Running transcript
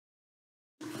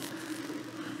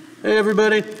Hey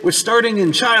everybody, we're starting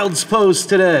in child's pose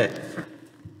today.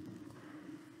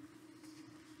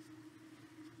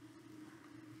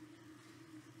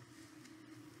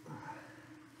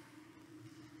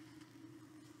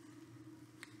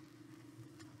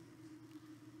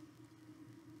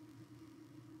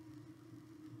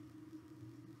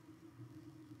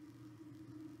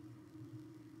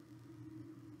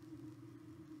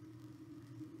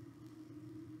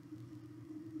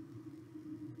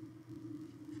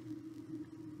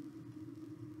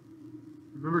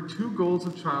 Remember, 2 goals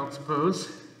of child's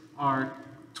pose are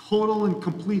total and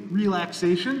complete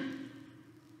relaxation,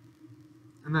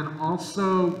 and then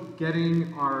also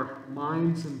getting our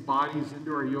minds and bodies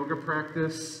into our yoga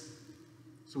practice.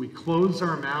 So we close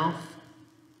our mouth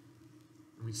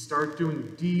and we start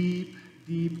doing deep,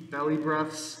 deep belly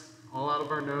breaths all out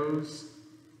of our nose.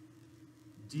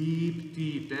 Deep,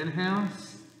 deep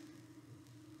inhales.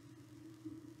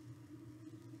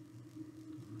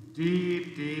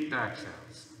 Deep, deep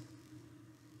exhales.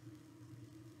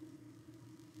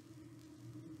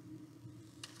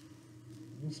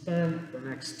 We'll spend the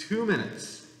next 2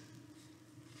 minutes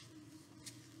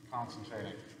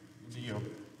concentrating in the yoga.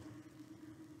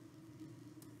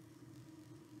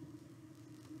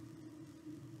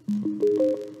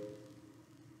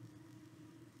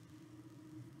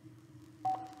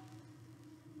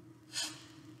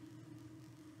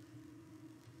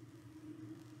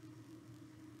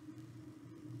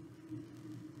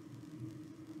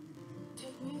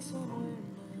 Take me somewhere nice.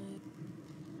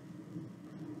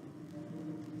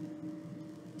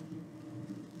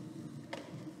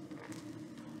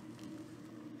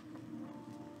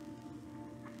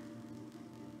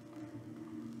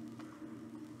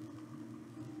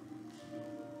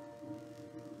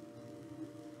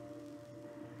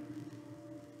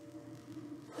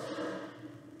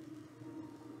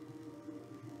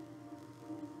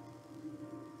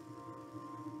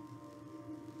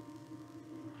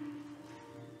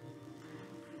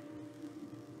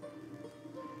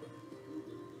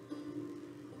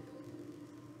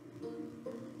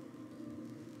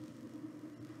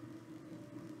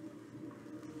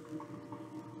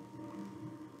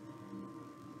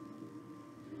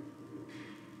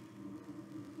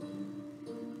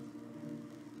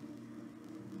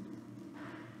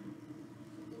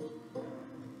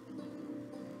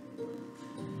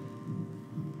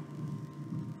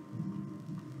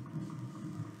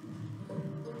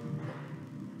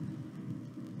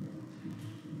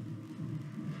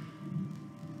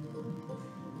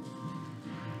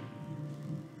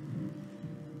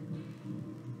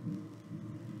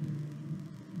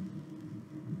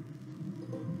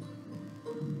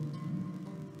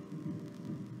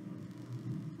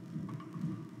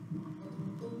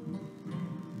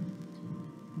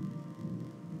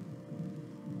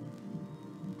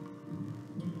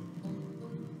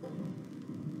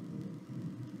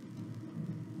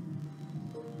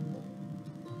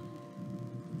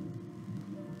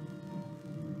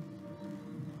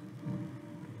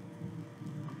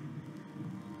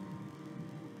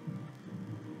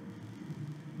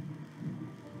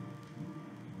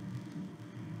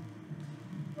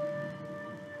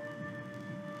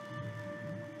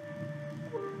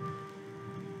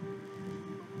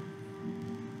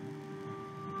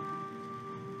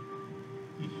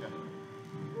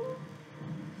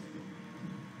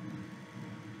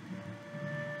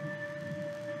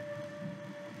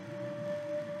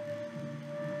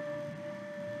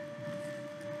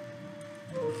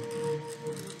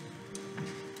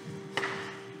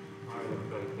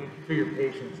 For your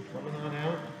patience, coming on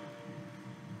out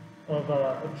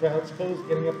of child's pose,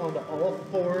 getting up onto all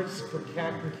fours for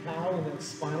cat and cow, and then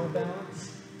spinal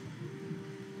balance.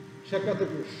 Check out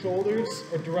that your shoulders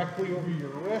are directly over your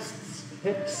wrists,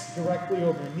 hips directly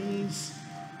over knees.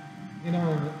 And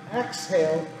on an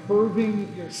exhale,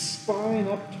 curving your spine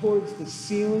up towards the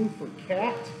ceiling for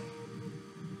cat.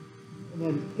 And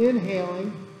then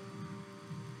inhaling,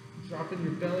 dropping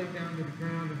your belly down to the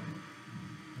ground.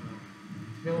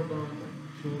 Tailbone,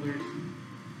 shoulders,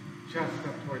 chest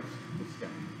up towards the sky.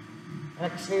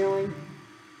 Exhaling,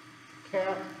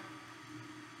 cat.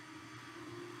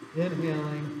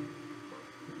 Inhaling,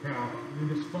 cow. And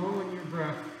you're just following your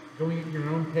breath, going at your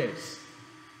own pace.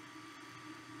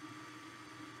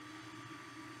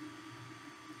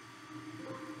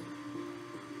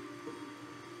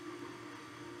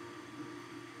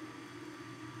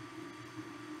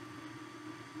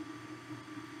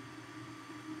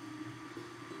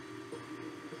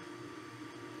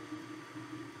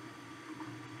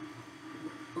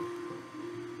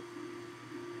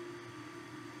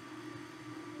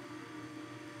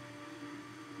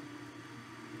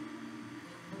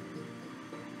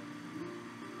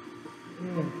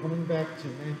 coming back to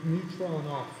neutral on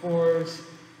all fours,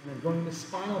 and then going to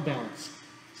spinal balance.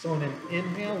 So in an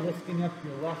inhale, lifting up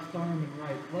your left arm and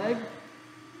right leg.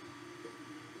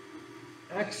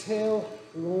 Exhale,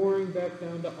 lowering back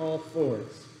down to all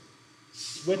fours.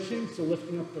 Switching, so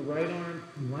lifting up the right arm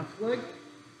and left leg.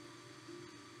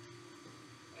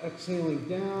 Exhaling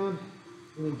down,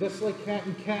 and then just like cat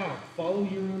and cow, follow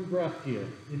your own breath here.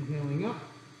 Inhaling up.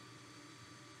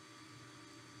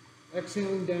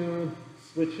 Exhaling down,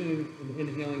 switching, and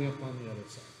inhaling up on the other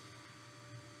side.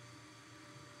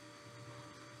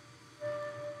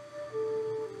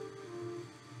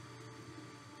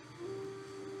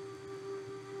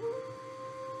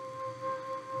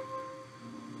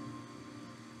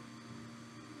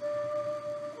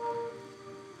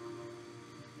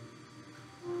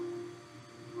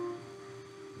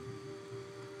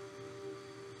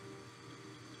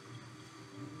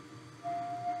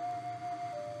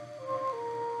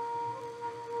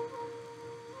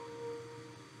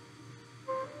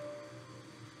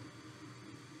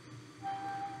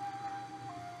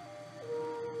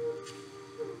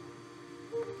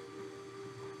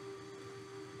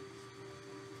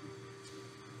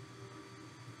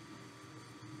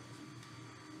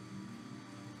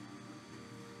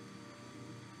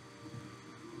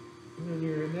 And on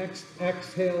your next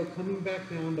exhale, coming back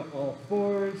down to all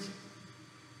fours.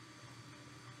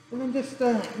 And then just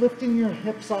lifting your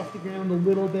hips off the ground a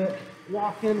little bit,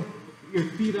 walking your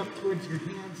feet up towards your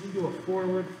hands into a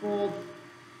forward fold.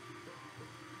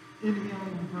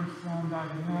 Inhaling, reverse swan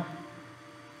diving up.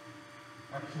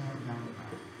 Exhaling down the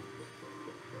back.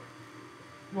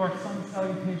 Your sun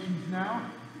salutations now.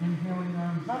 Inhaling,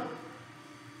 arms up.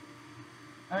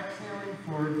 Exhaling,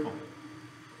 forward fold.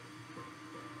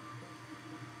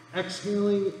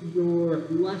 Exhaling your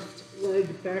left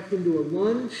leg back into a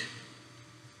lunge.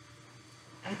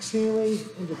 Exhaling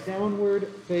into downward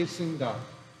facing dog.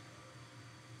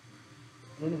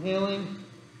 Inhaling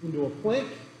into a plank.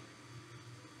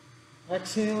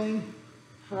 Exhaling,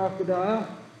 crocodile.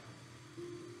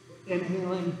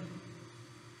 Inhaling,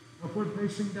 upward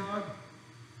facing dog.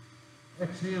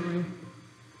 Exhaling,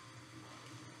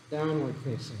 downward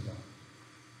facing dog.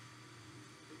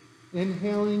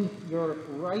 Inhaling your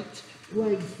right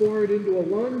leg forward into a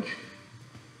lunge.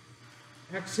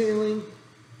 Exhaling,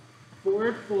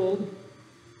 forward fold.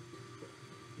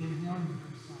 Inhaling,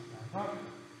 reverse side back up.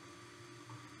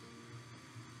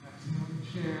 Exhaling,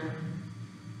 chair.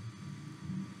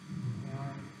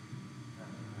 Inhaling,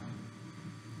 back down.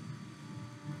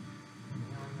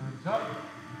 Inhaling, arms up.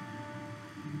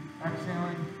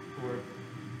 Exhaling, forward.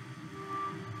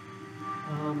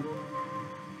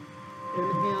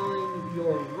 Inhaling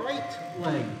your right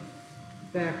leg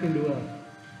back into a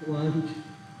lunge.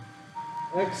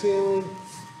 Exhaling,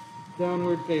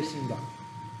 downward facing dog.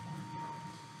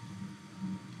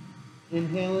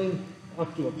 Inhaling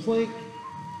up to a plank.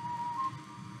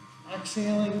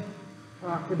 Exhaling,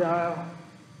 crocodile.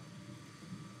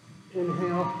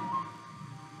 Inhale,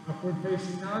 upward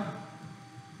facing dog.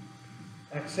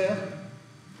 Exhale,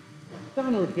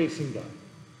 downward facing dog.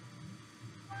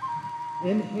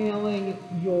 Inhaling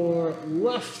your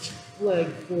left leg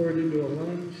forward into a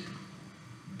lunge.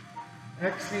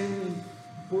 Exhaling,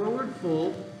 forward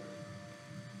fold.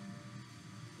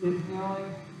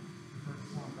 Inhaling,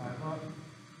 first one back up.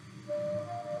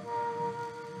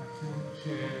 Exhaling,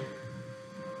 chair.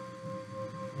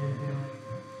 Inhaling.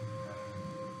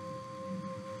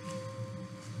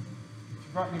 If you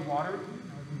brought any water with you,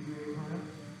 that would be a great time.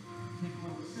 Take a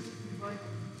little sip if you'd like.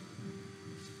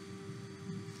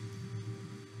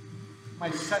 My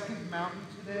second mountain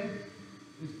today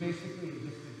is basically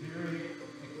just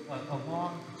a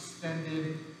long,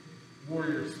 extended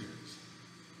warrior series.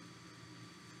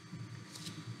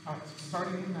 All right, so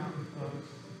starting in mountain pose.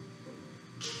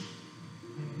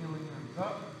 Inhaling, arms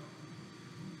up.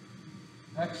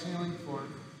 Exhaling, forward.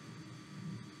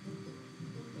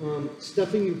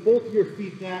 Stepping both your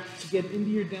feet back to get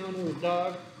into your downward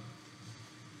dog.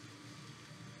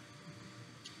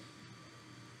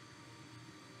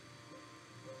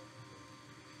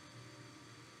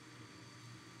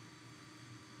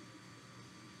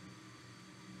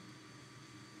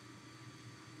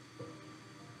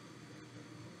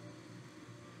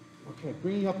 Okay,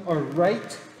 bringing up our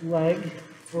right leg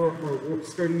for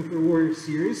starting with the warrior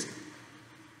series.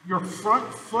 Your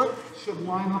front foot should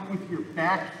line up with your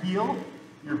back heel.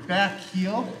 Your back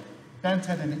heel bent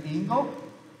at an angle.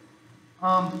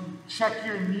 Check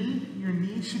your knee. Your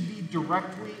knee should be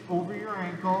directly over your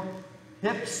ankle.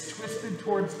 Hips twisted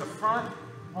towards the front.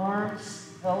 Arms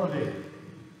elevated.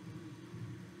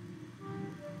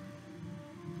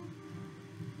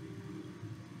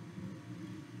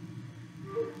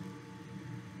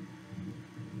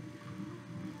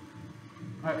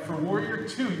 All right, for warrior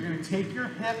two, you're going to take your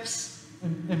hips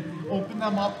and open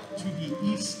them up to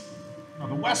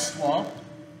the west wall.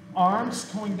 Arms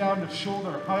going down to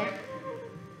shoulder height.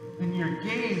 And your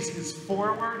gaze is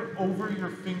forward over your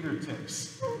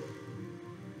fingertips. So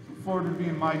forward would be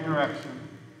in my direction,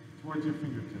 towards your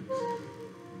fingertips.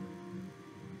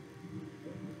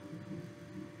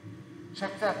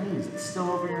 Check that knee. Is it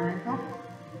still over your ankle?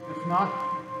 If not,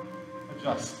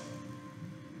 adjust.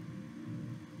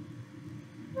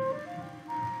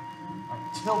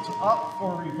 Tilt up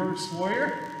for reverse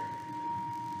warrior.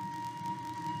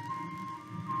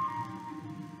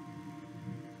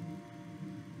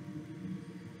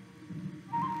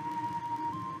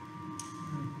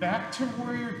 Back to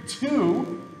warrior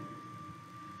two.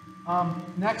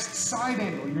 Next side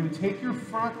angle. You're going to take your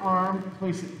front arm,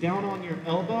 place it down on your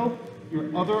elbow,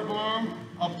 your other arm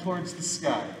up towards the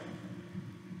sky.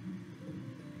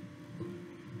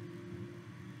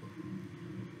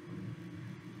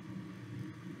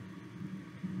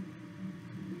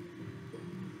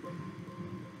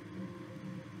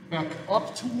 Back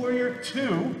up to warrior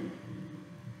two.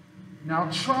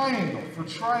 Now triangle. For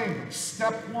triangle,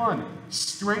 step one,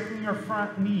 straighten your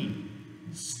front knee.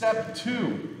 Step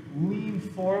two, lean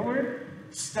forward.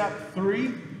 Step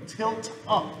three, tilt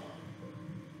up.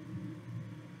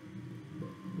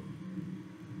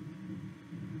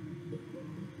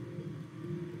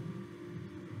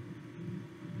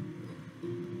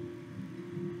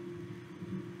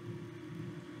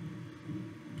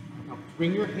 Now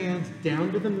bring your hands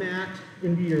down to the mat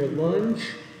into your lunge.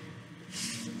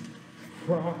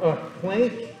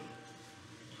 Plank,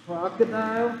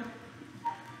 crocodile,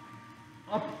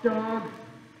 up dog,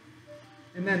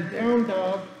 and then down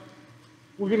dog.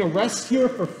 We're going to rest here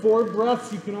for 4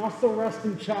 breaths. You can also rest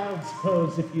in child's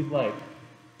pose if you'd like.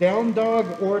 Down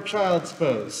dog or child's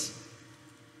pose.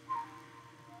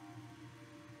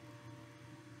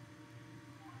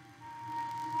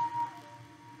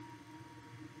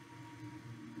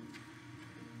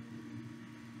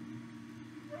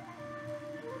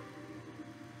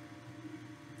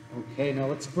 Okay, now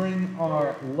let's bring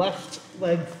our left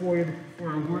leg forward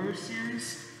for our warrior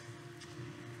series.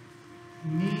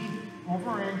 Knee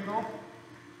over ankle,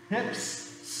 hips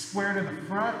square to the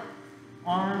front,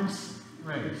 arms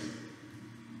raised.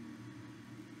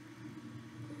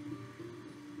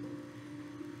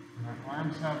 And our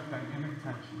arms have dynamic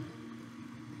tension.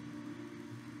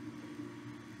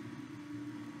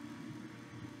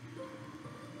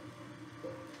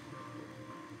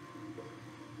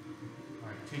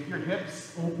 Take your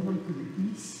hips, open them to the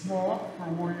east wall for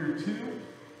warrior two.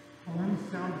 Arms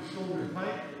down to shoulder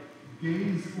height.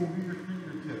 Gaze over your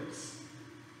fingertips.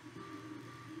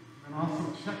 And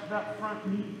also check that front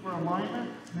knee for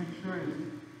alignment. Make sure it is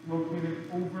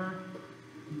located over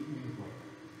the ankle.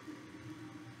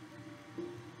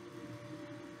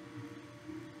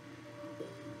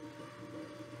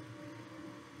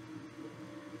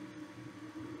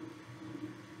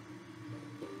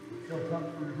 Tilt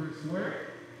up for reverse warrior.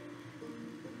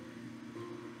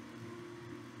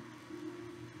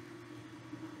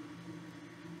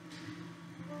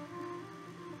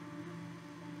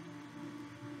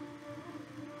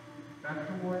 Back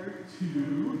to warrior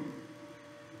two.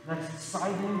 Next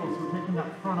side angle, so we're taking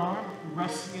that front arm,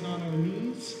 resting it on our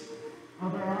knees.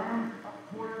 Other arm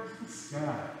up towards the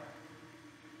sky.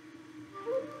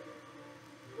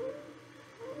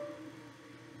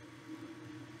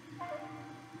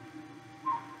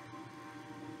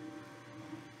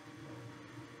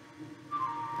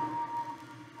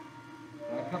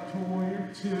 Back up to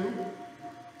warrior two.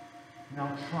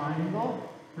 Now triangle.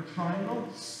 For triangle,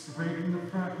 straighten the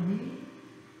front knee,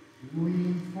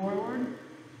 lean forward,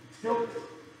 tilt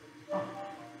up.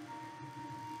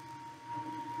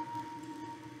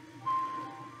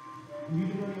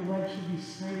 Even though your leg should be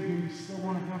straight here, you still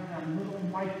want to have that little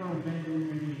micro bend in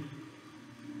your knee.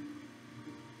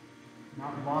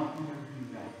 Not locking your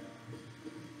knee down.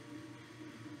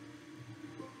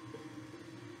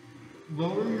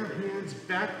 Lower your hands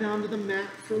back down to the mat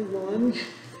for lunge.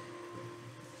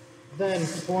 Then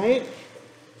plank,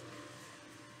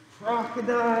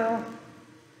 crocodile,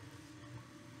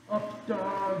 up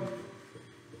dog,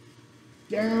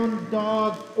 down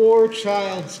dog, or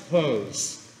child's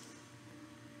pose.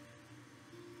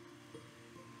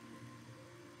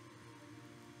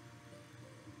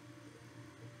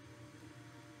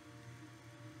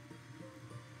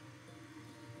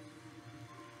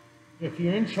 If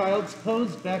you're in child's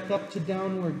pose, back up to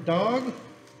downward dog.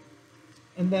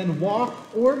 And then walk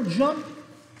or jump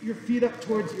your feet up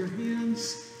towards your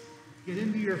hands. Get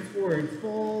into your forward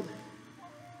fold.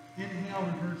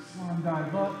 Inhale, reverse swan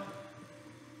dive up.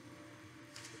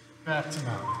 Back to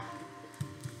mountain.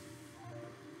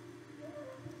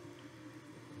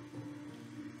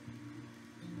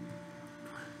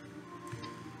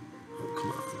 Oh,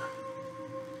 come on.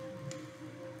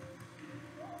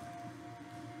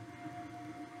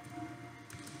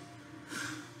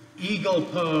 Eagle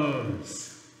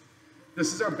pose.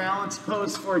 This is our balance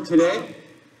pose for today.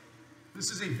 This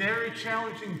is a very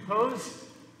challenging pose.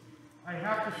 I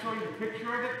have to show you a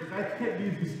picture of it because I can't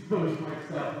do this pose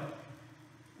myself.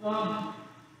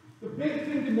 The big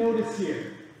thing to notice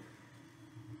here,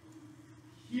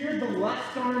 the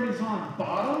left arm is on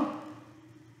bottom,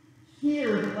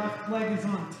 here the left leg is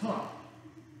on top.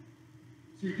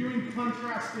 So you're doing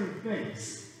contrasting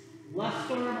things.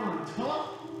 Left arm on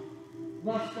top,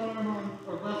 left arm on,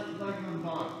 or left leg on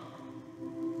bottom.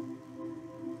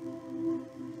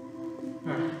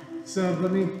 Alright, so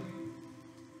let me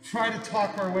try to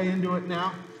talk our way into it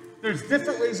now. There's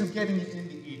different ways of getting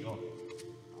into eagle.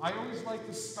 I always like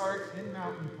to start in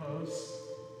mountain pose.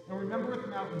 And remember with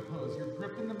mountain pose, you're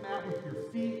gripping the mat with your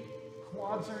feet,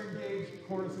 quads are engaged,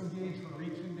 core is engaged, we're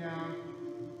reaching down.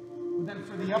 And then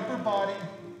for the upper body,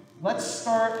 let's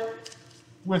start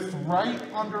with right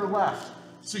under left.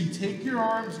 So you take your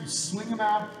arms, you swing them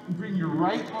out, and bring your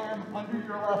right arm under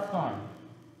your left arm.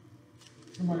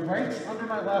 So my right's under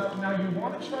my left. Now you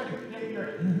want to try to get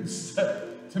your hands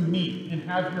to meet and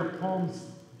have your palms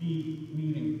be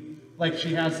meeting, like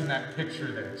she has in that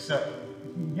picture there. So if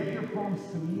you can get your palms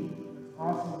to meet, that's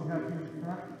awesome. We have here in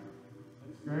front.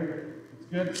 That's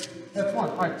great. That's good. That's one.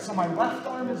 All right, so my left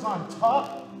arm is on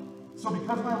top. So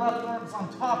because my left arm is on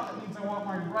top, that means I want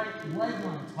my right leg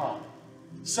on top.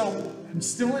 So I'm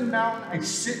still in mountain. I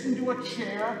sit into a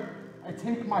chair. I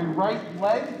take my right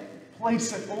leg,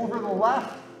 place it over the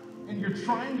left, and you're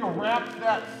trying to wrap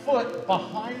that foot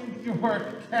behind your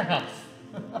calf.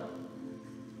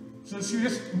 So you're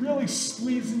just really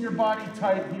squeezing your body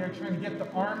tight here, trying to get the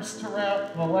arms to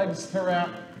wrap, the legs to wrap.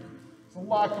 There's a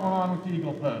lot going on with the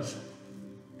eagle pose.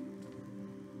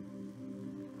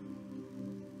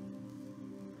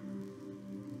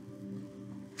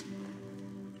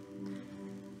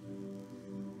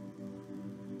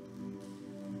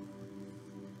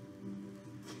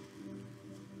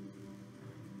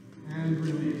 And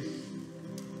release.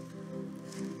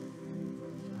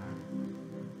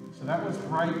 So that was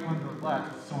right under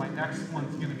left, so my next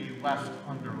one's going to be left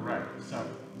under right. So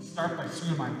start by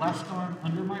swinging my left arm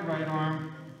under my right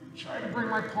arm, try to bring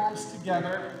my palms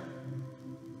together,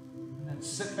 and then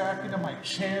sit back into my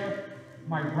chair.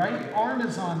 My right arm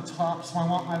is on top, so I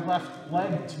want my left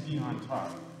leg to be on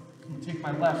top. I'm going to take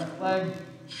my left leg,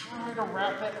 try to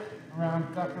wrap it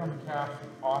around, duck on the calf.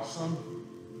 Awesome.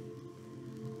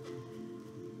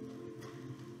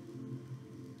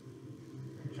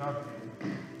 Good job,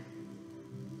 Dave.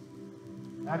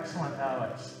 Excellent,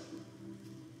 Alex.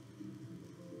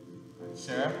 And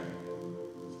Sarah?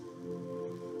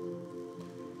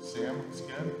 Sam, looks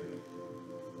good.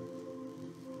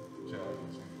 Good job,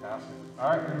 that's fantastic. All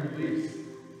right, then release.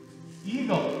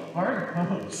 Eagle, hard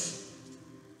pose.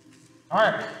 All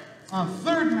right,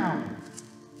 third mountain.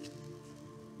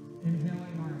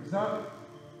 Inhaling, arms up.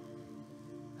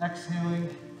 Exhaling,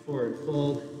 forward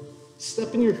fold.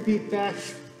 Stepping your feet back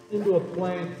into a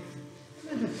plank.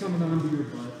 And then just coming onto your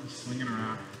butt and swinging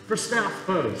around for staff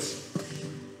pose.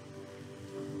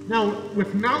 Now,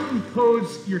 with mountain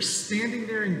pose, you're standing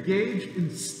there engaged. In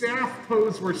staff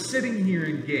pose, we're sitting here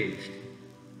engaged.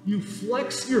 You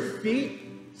flex your feet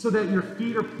so that your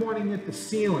feet are pointing at the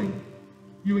ceiling.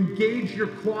 You engage your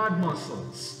quad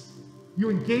muscles. You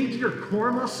engage your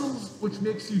core muscles, which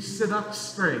makes you sit up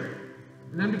straight.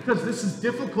 And then because this is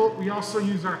difficult, we also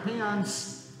use our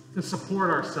hands to support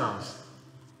ourselves.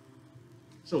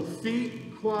 So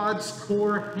feet, quads,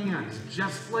 core, hands,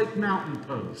 just like mountain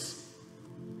pose.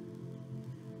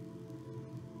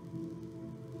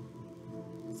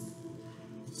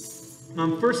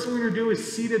 First thing we're going to do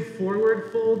is seated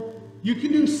forward fold. You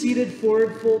can do seated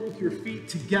forward fold with your feet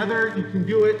together. You can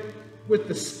do it with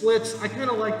the splits. I kind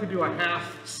of like to do a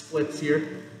half splits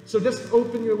here. So just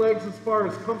open your legs as far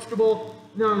as comfortable.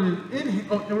 Now, inhale.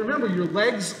 Oh, and remember, your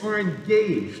legs are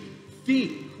engaged.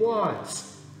 Feet,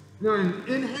 quads. Now, in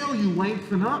inhale, you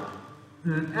lengthen up.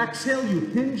 And in exhale, you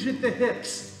hinge at the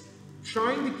hips,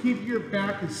 trying to keep your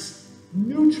back as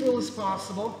neutral as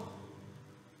possible.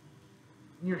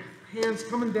 And your hands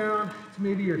coming down to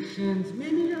maybe your shins,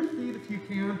 maybe your feet if you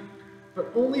can,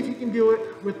 but only if you can do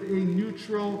it with a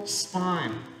neutral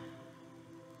spine.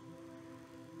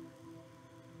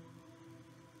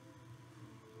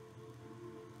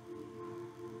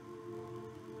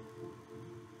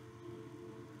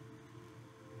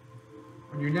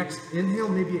 When On your next inhale,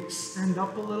 maybe extend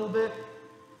up a little bit.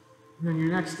 And then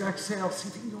your next exhale, see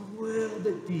if you can go a little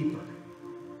bit deeper.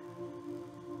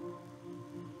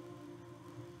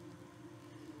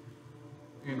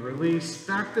 And release,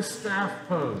 back to staff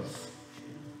pose.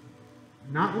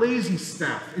 Not lazy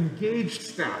staff, engaged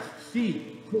staff.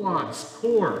 Feet, quads,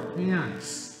 core,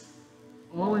 hands,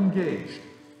 all engaged.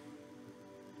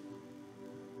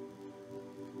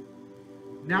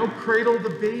 Now cradle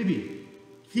the baby.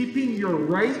 Keeping your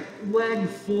right leg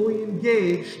fully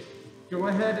engaged, go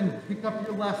ahead and pick up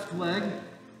your left leg.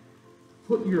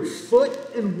 Put your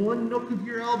foot in one nook of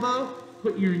your elbow.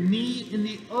 Put your knee in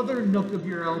the other nook of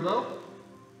your elbow.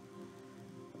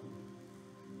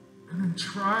 And then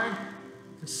try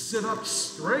to sit up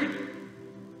straight.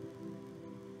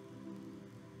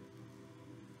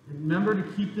 And remember to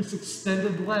keep this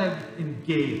extended leg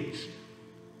engaged.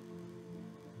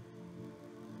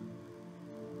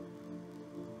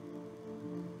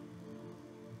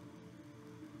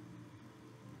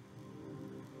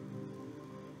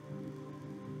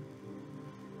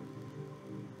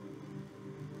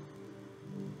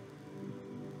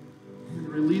 And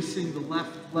releasing the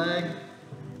left leg.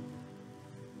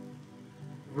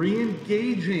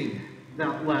 Re-engaging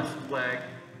that left leg.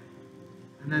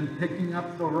 And then picking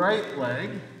up the right leg,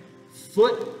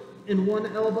 foot in one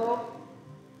elbow,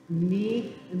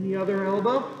 knee in the other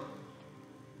elbow,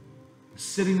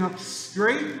 sitting up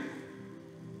straight,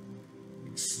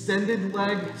 extended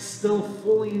leg still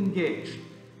fully engaged.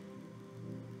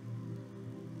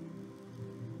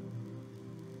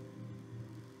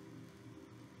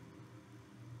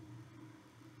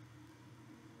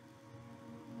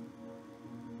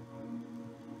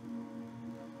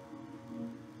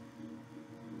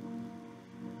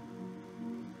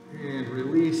 And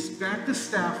release back to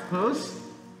staff pose.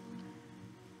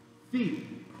 Feet,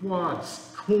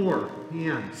 quads, core,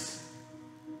 hands.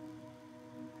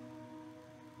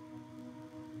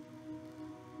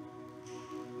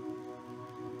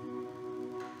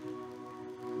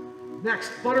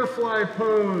 Next, butterfly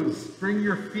pose. Bring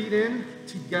your feet in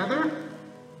together.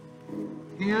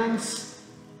 Hands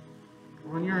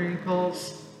on your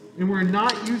ankles. And we're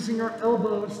not using our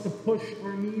elbows to push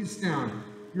our knees down.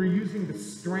 You're using the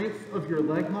strength of your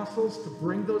leg muscles to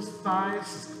bring those thighs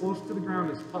as close to the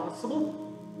ground as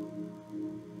possible.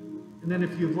 And then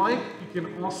if you like, you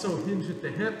can also hinge at the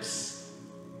hips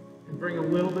and bring a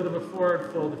little bit of a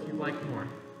forward fold if you'd like more.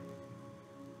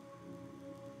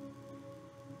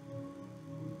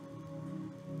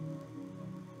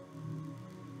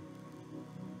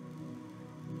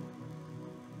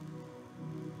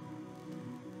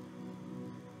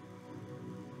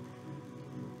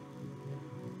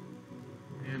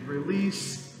 And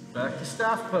release, back to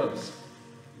staff pose.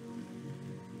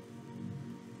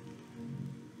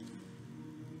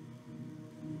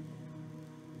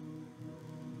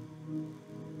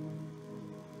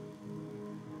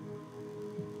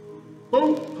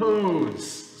 Boat pose.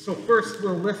 So first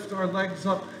we'll lift our legs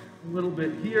up a little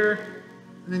bit here,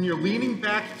 and then you're leaning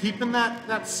back, keeping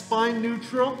that spine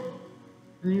neutral,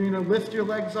 and you're gonna lift your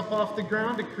legs up off the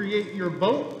ground to create your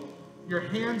boat. Your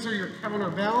hands are your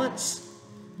counterbalance.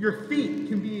 Your feet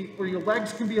can be, or your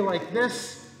legs can be like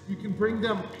this. You can bring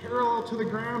them parallel to the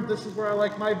ground. This is where I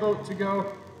like my boat to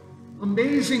go.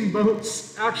 Amazing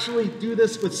boats actually do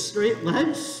this with straight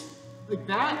legs, like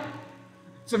that.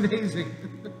 It's amazing.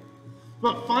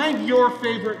 But find your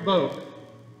favorite boat.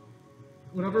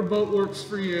 Whatever boat works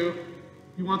for you.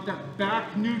 You want that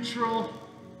back neutral,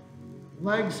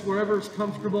 legs wherever's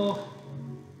comfortable.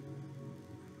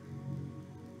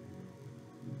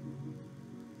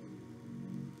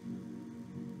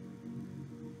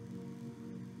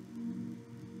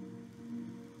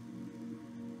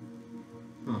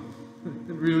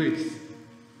 Release,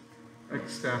 like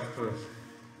staff pose.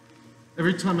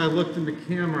 Every time I looked in the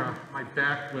camera, my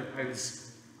back went, I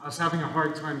was having a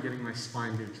hard time getting my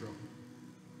spine neutral.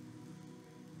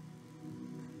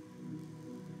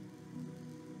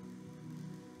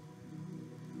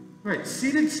 All right,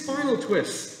 seated spinal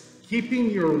twist. Keeping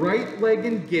your right leg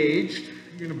engaged,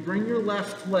 you're gonna bring your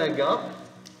left leg up,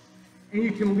 and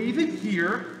you can leave it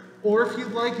here, or if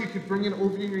you'd like, you could bring it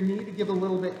over your knee to give a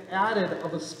little bit added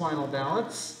of a spinal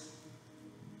balance.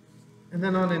 And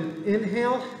then on an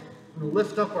inhale, I'm gonna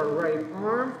lift up our right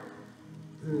arm.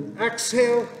 And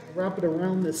exhale, wrap it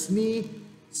around this knee,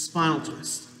 spinal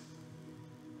twist.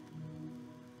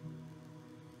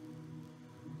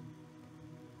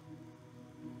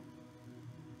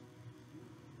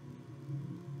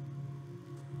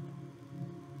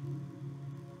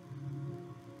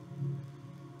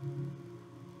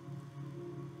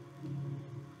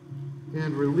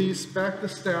 And release back to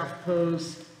staff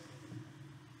pose.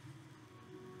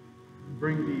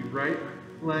 Bring the right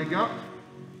leg up.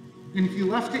 And if you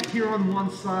left it here on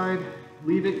one side,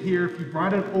 leave it here. If you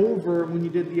brought it over when you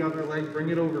did the other leg, bring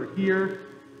it over here.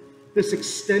 This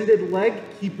extended leg,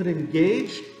 keep it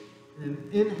engaged. And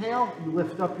inhale, you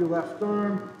lift up your left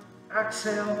arm.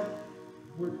 Exhale,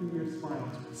 working your spinal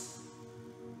twist.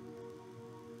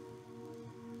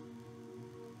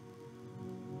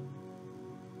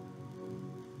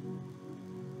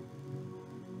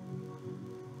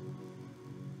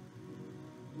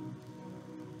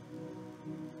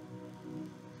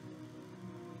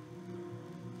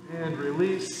 And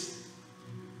release.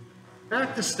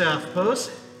 Back to staff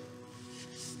pose.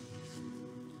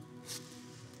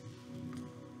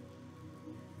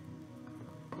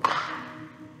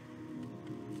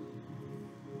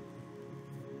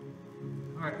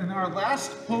 All right, and our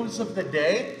last pose of the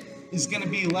day is going to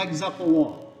be legs up a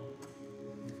wall.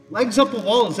 Legs up a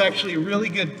wall is actually a really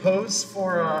good pose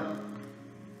for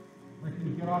like when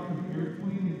you get off of the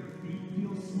airplane and your feet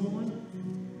feel swollen.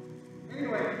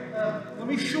 Anyway, let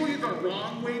me show you the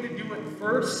wrong way to do it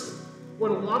first.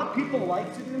 What a lot of people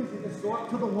like to do is they just go up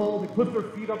to the wall, they put their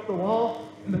feet up the wall,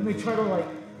 and then they try to like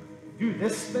do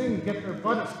this thing and get their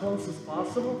butt as close as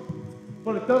possible.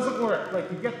 But it doesn't work.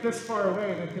 Like you get this far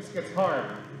away and it just gets hard.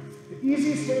 The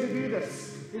easiest way to do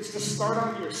this is to start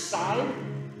on your side,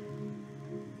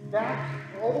 back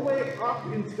all the way up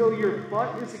until your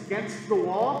butt is against the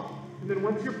wall. And then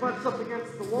once your butt's up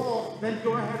against the wall, then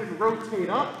go ahead and rotate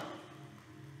up.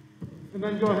 And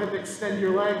then go ahead and extend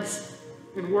your legs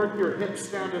and work your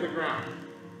hips down to the ground.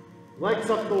 Legs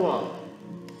up the wall.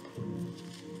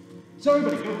 So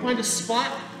everybody, go find a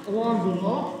spot along the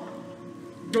wall.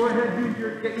 Go ahead,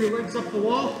 get your legs up the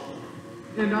wall.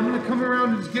 And I'm gonna come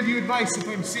around and give you advice if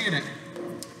I'm seeing it.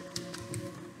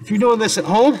 If you're doing this at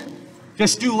home,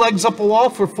 just do legs up a wall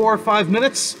for 4 or 5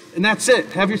 minutes, and that's it.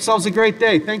 Have yourselves a great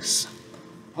day. Thanks.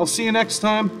 I'll see you next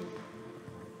time.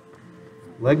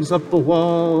 Legs up the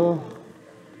wall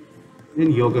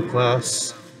in yoga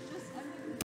class.